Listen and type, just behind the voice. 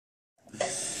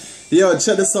Yo,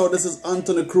 check this out. This is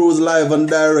Anthony Cruz live and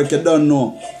direct. You don't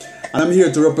know. And I'm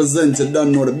here to represent. You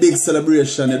don't know the big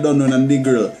celebration. You don't know the big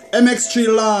girl.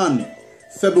 MX3 Lawn.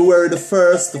 February the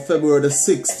 1st to February the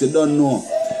 6th. You don't know.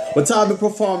 But I'll be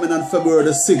performing on February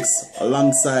the 6th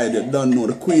alongside, you don't know,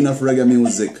 the queen of reggae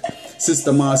music,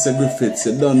 Sister Marcia Griffiths.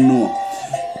 You don't know.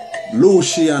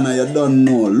 Luciana, you don't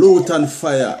know. Luton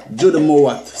Fire, Judy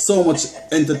Mowat, so much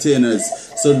entertainers.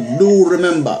 So do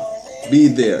remember, be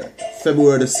there.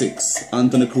 February the 6th,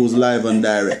 Anthony Cruz live and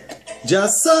direct.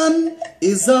 Jason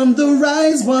is on the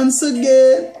rise once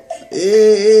again.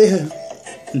 Yeah.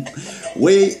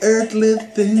 Way earthly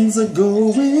things are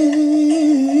going.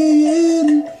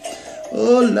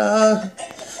 Oh Lord,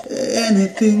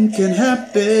 anything can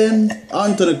happen.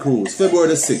 Anthony Cruz, February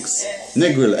the 6th.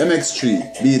 Negril,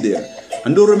 MX3, be there.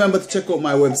 And do remember to check out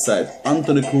my website,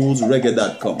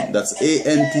 AnthonyCruzReggae.com. That's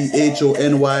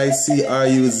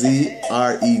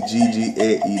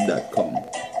ANTHONYCRUZREGGAE.com.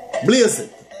 Blaze it.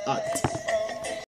 At.